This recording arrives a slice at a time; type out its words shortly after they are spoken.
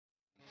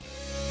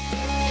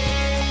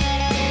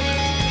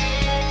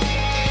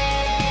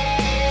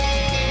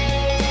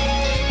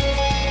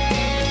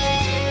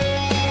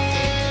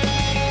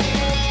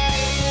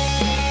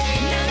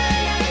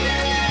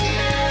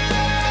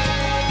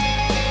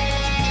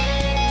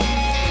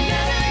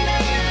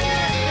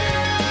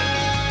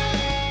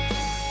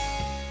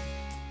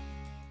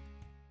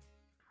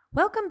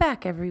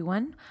back,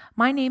 everyone.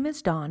 My name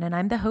is Dawn, and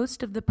I'm the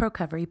host of the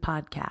Procovery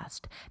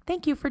podcast.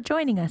 Thank you for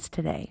joining us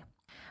today.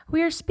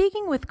 We are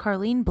speaking with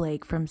Carlene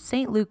Blake from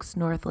St. Luke's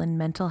Northland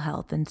Mental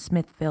Health in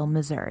Smithville,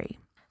 Missouri.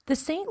 The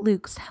St.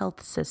 Luke's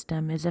Health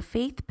System is a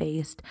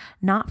faith-based,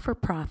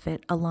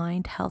 not-for-profit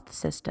aligned health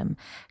system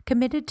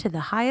committed to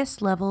the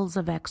highest levels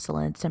of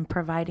excellence in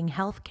providing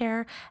health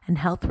care and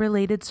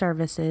health-related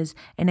services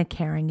in a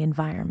caring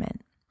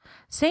environment.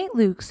 St.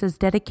 Luke's is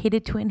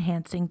dedicated to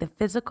enhancing the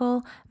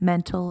physical,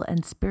 mental,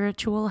 and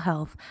spiritual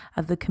health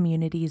of the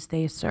communities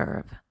they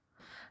serve.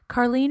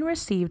 Carlene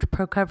received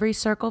Procovery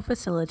Circle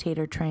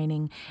Facilitator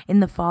training in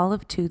the fall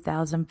of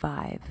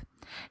 2005.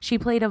 She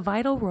played a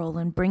vital role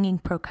in bringing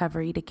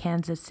Procovery to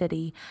Kansas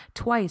City,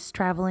 twice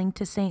traveling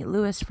to St.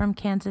 Louis from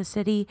Kansas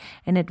City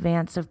in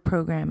advance of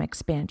program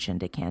expansion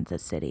to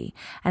Kansas City,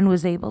 and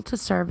was able to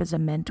serve as a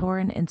mentor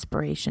and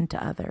inspiration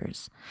to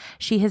others.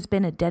 She has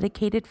been a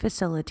dedicated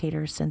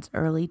facilitator since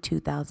early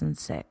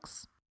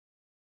 2006.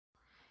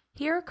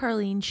 Here,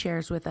 Carlene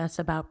shares with us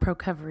about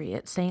Procovery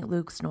at St.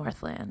 Luke's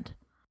Northland.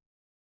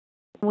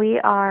 We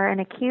are an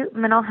acute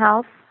mental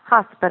health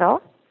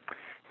hospital,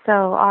 so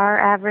our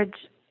average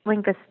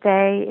length of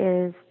stay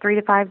is 3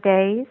 to 5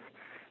 days,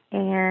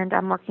 and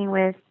I'm working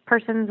with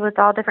persons with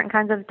all different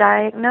kinds of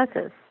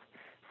diagnoses.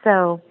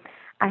 So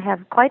I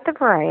have quite the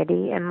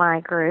variety in my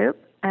group,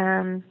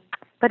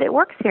 but it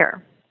works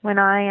here. When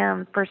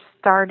I first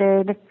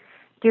started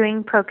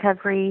doing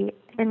Procovery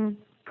in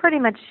pretty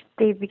much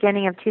the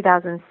beginning of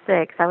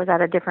 2006, I was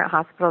at a different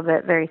hospital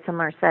but very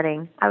similar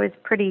setting. I was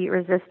pretty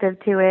resistive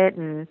to it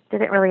and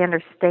didn't really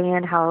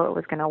understand how it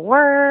was going to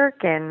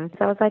work, and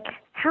so I was like,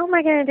 how am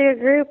I going to do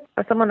a group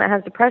of someone that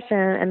has depression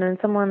and then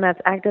someone that's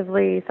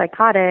actively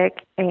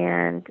psychotic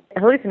and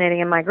hallucinating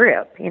in my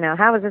group?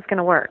 How is this going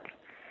to work?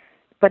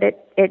 But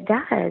it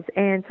does.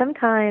 And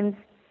sometimes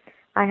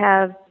I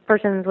have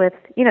persons with,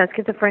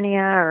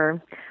 schizophrenia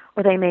or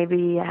they may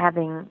be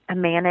having a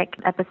manic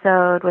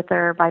episode with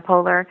their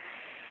bipolar,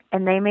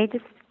 and they may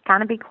just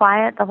kind of be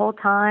quiet the whole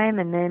time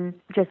and then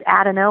just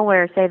out of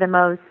nowhere say the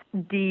most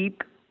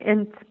deep,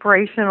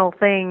 inspirational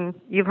thing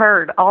you've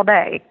heard all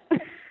day.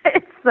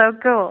 It's so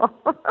cool.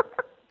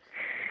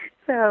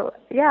 So,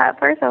 yeah, at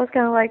first I was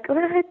kind of like, what?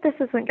 This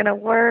isn't going to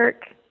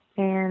work.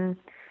 And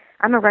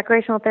I'm a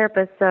recreational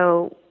therapist,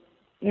 so,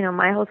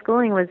 my whole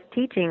schooling was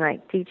teaching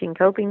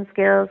coping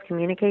skills,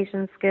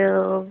 communication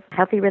skills,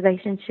 healthy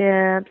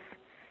relationships,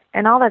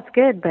 and all that's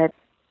good. But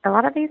a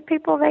lot of these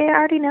people, they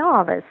already know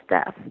all this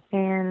stuff.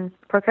 And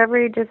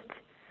Procovery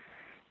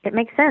it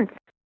makes sense.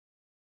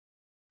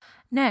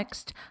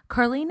 Next,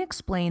 Carlene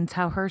explains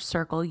how her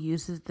circle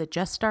uses the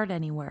Just Start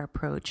Anywhere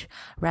approach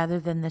rather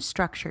than the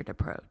structured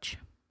approach.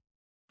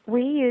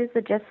 We use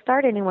the Just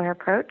Start Anywhere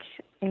approach,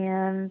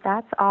 and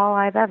that's all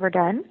I've ever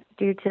done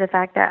due to the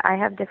fact that I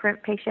have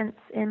different patients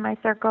in my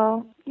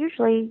circle,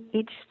 usually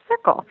each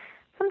circle.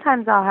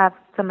 Sometimes I'll have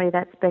somebody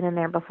that's been in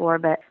there before,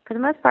 but for the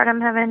most part, I'm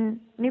having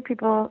new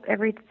people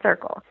every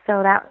circle.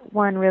 So that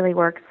one really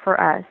works for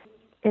us.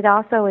 It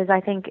also is,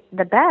 I think,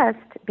 the best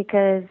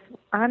because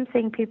I'm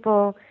seeing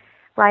people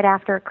right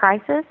after a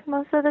crisis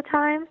most of the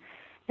time.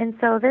 And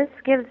so this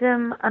gives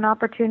them an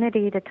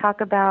opportunity to talk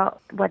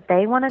about what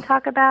they want to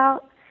talk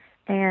about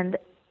and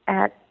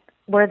at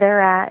where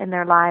they're at in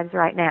their lives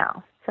right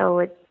now. So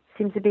it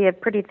seems to be a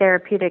pretty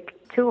therapeutic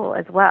tool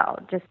as well,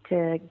 just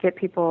to get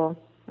people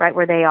right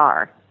where they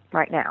are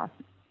right now.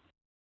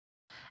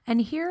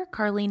 And here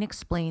Carlene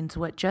explains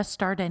what Just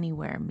Start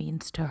Anywhere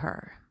means to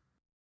her.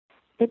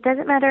 It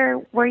doesn't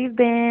matter where you've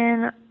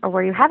been or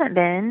where you haven't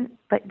been,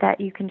 but that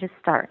you can just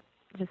start.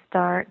 Just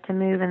start to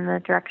move in the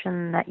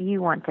direction that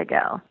you want to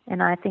go.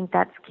 And I think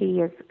that's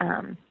key is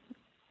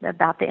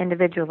about the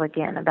individual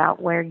again,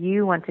 about where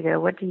you want to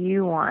go. What do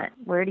you want?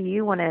 Where do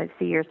you want to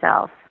see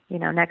yourself,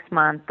 next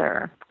month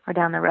or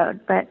down the road?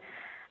 But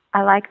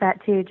I like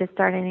that too. Just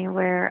Start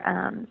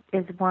Anywhere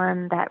is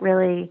one that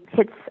really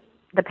hits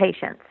the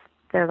patients.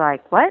 They're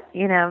like, what?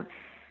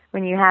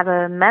 When you have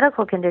a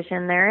medical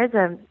condition, there is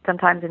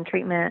sometimes in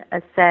treatment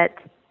a set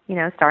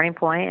starting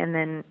point and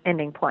then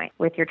ending point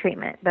with your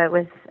treatment. But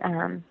with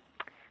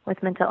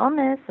mental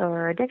illness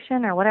or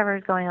addiction or whatever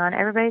is going on,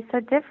 everybody's so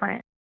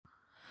different.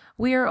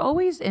 We are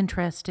always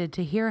interested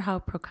to hear how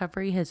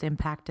Procovery has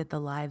impacted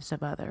the lives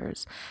of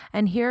others,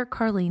 and here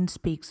Carlene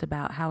speaks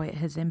about how it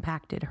has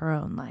impacted her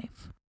own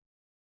life.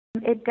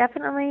 It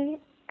definitely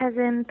has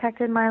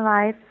impacted my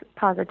life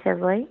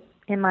positively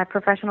in my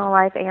professional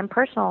life and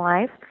personal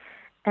life.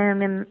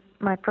 And in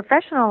my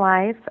professional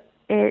life,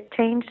 it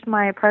changed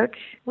my approach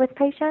with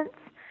patients.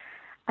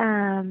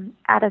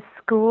 Out of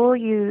school,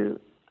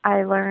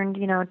 I learned,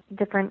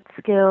 different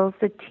skills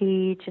to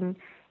teach and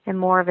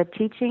more of a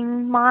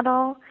teaching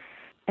model.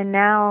 And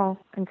now,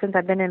 and since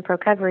I've been in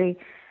Procovery,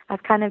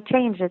 I've kind of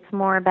changed. It's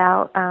more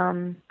about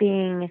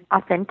being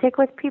authentic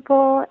with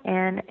people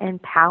and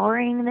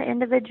empowering the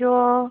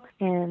individual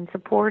and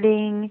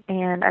supporting.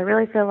 And I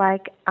really feel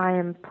like I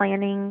am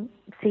planting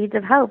seeds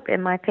of hope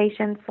in my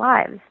patients'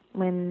 lives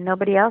when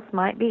nobody else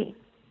might be.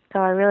 So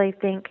I really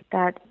think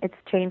that it's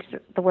changed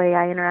the way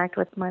I interact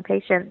with my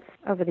patients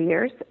over the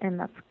years, and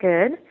that's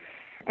good.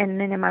 And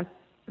then in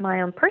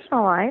my own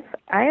personal life,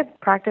 I have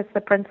practiced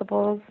the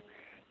principles,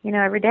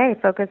 every day.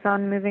 Focus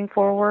on moving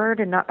forward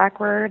and not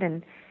backward,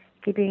 and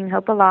keeping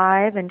hope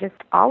alive, and just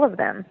all of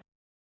them.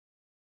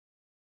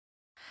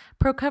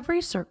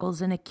 Procovery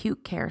circles in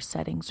acute care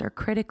settings are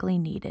critically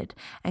needed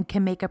and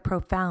can make a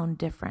profound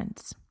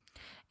difference.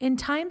 In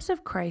times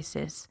of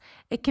crisis,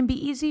 it can be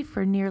easy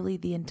for nearly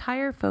the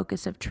entire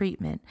focus of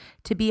treatment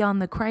to be on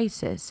the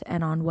crisis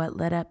and on what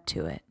led up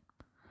to it.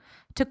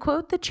 To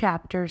quote the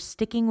chapter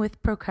Sticking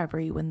with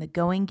Procovery When the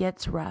Going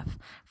Gets Rough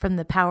from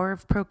The Power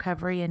of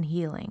Procovery and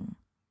Healing,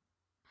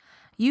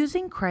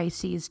 using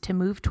crises to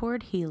move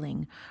toward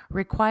healing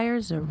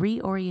requires a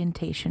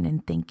reorientation in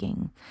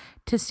thinking,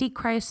 to see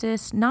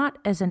crisis not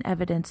as an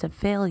evidence of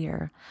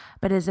failure,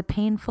 but as a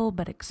painful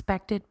but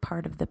expected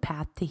part of the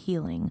path to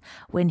healing,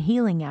 when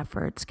healing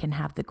efforts can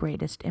have the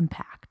greatest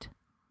impact.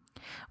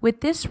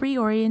 With this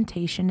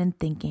reorientation in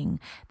thinking,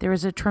 there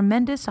is a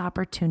tremendous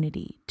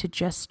opportunity to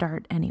just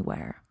start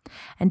anywhere,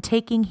 and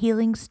taking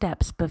healing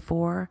steps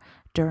before,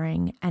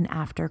 during, and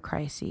after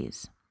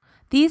crises.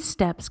 These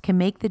steps can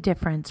make the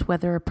difference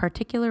whether a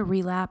particular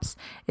relapse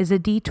is a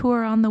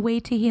detour on the way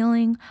to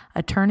healing,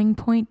 a turning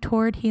point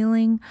toward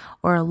healing,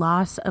 or a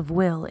loss of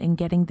will in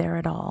getting there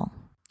at all.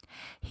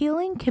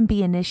 Healing can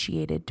be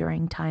initiated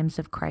during times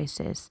of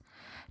crisis.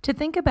 To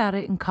think about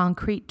it in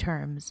concrete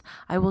terms,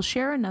 I will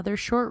share another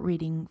short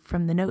reading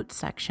from the notes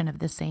section of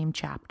the same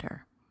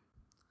chapter.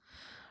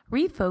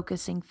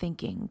 Refocusing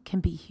thinking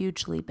can be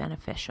hugely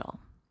beneficial.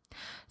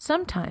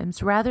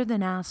 Sometimes, rather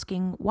than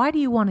asking, "Why do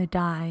you want to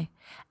die?"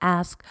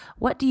 ask,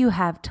 "What do you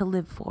have to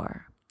live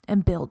for?"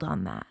 and build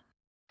on that.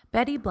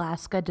 Betty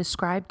Blaska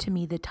described to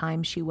me the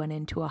time she went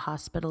into a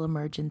hospital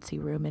emergency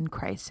room in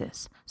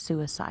crisis,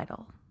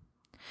 suicidal.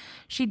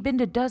 She'd been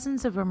to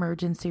dozens of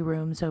emergency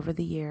rooms over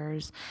the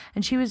years,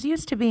 and she was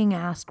used to being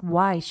asked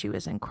why she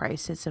was in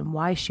crisis and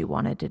why she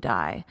wanted to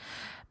die.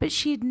 But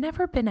she'd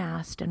never been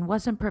asked and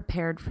wasn't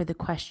prepared for the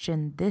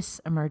question this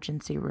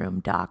emergency room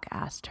doc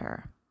asked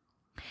her.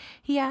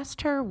 He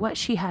asked her what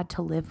she had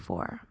to live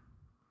for.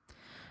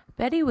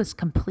 Betty was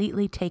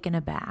completely taken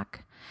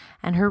aback,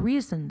 and her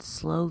reasons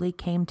slowly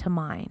came to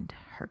mind: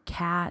 her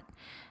cat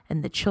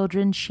and the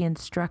children she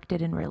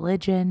instructed in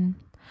religion,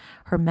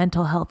 her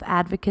mental health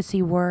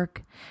advocacy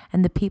work,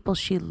 and the people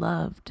she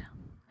loved.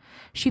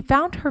 She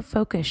found her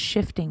focus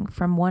shifting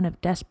from one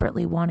of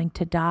desperately wanting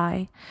to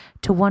die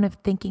to one of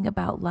thinking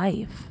about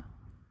life.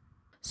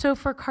 So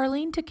for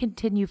Carlene to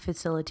continue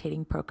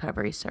facilitating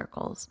Procovery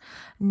circles,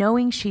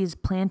 knowing she's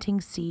planting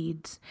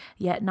seeds,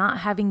 yet not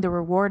having the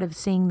reward of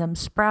seeing them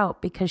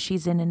sprout because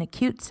she's in an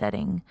acute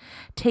setting,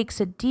 takes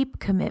a deep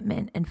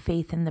commitment and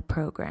faith in the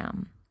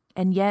program.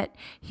 And yet,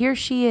 here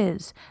she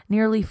is,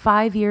 nearly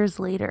 5 years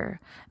later,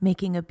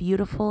 making a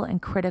beautiful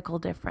and critical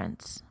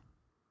difference.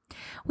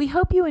 We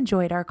hope you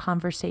enjoyed our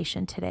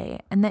conversation today,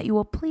 and that you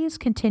will please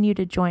continue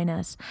to join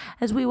us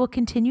as we will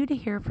continue to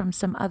hear from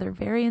some other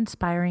very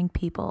inspiring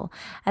people,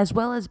 as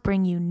well as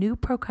bring you new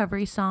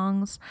Procovery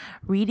songs,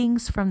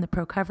 readings from the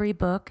Procovery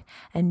book,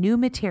 and new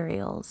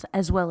materials,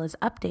 as well as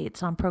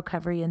updates on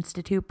Procovery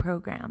Institute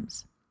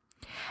programs.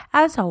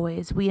 As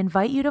always, we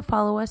invite you to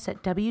follow us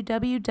at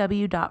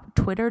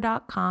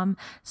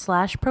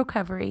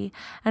www.twitter.com/Procovery,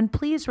 and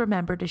please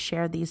remember to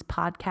share these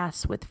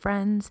podcasts with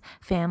friends,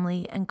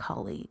 family, and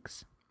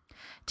colleagues.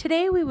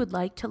 Today, we would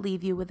like to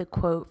leave you with a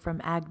quote from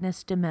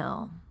Agnes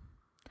DeMille.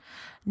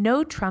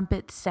 "No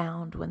trumpets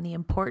sound when the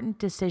important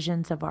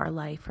decisions of our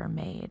life are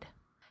made.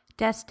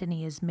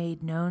 Destiny is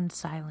made known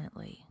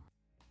silently."